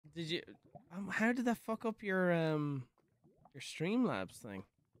Did you? How did that fuck up your Streamlabs thing?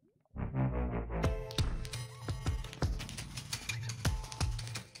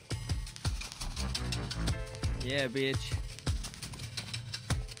 Yeah, bitch.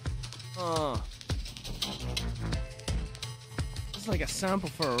 Oh. This is like a sample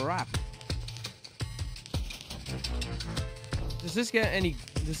for a rap. Does this get any...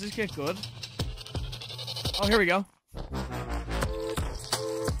 Does this get good? Oh, here we go.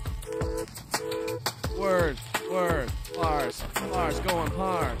 Word, bars going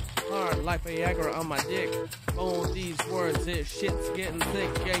hard like Viagra on my dick. Oh, these words, this shit's getting thick,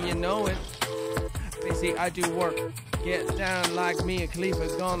 yeah, you know it. Basically, I do work. Get down like me and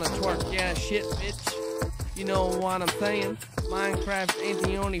Khalifa gonna twerk, yeah, shit, bitch. You know what I'm saying? Minecraft ain't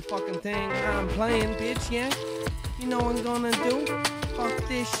the only fucking thing I'm playing, bitch, yeah? You know what I'm gonna do? Fuck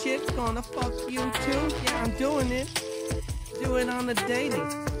this shit, gonna fuck you too. Yeah, I'm doing it. Do it on a daily.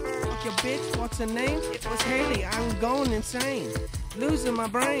 Fuck your bitch, what's her name? It was Haley, I'm going insane. Losing my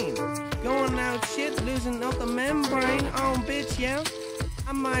brain. Going out shit, losing out the membrane. Oh, bitch, yeah?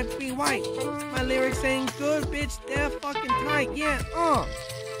 I might be white. My lyrics ain't good, bitch, they're fucking tight, yeah,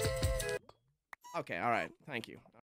 Okay, alright, thank you.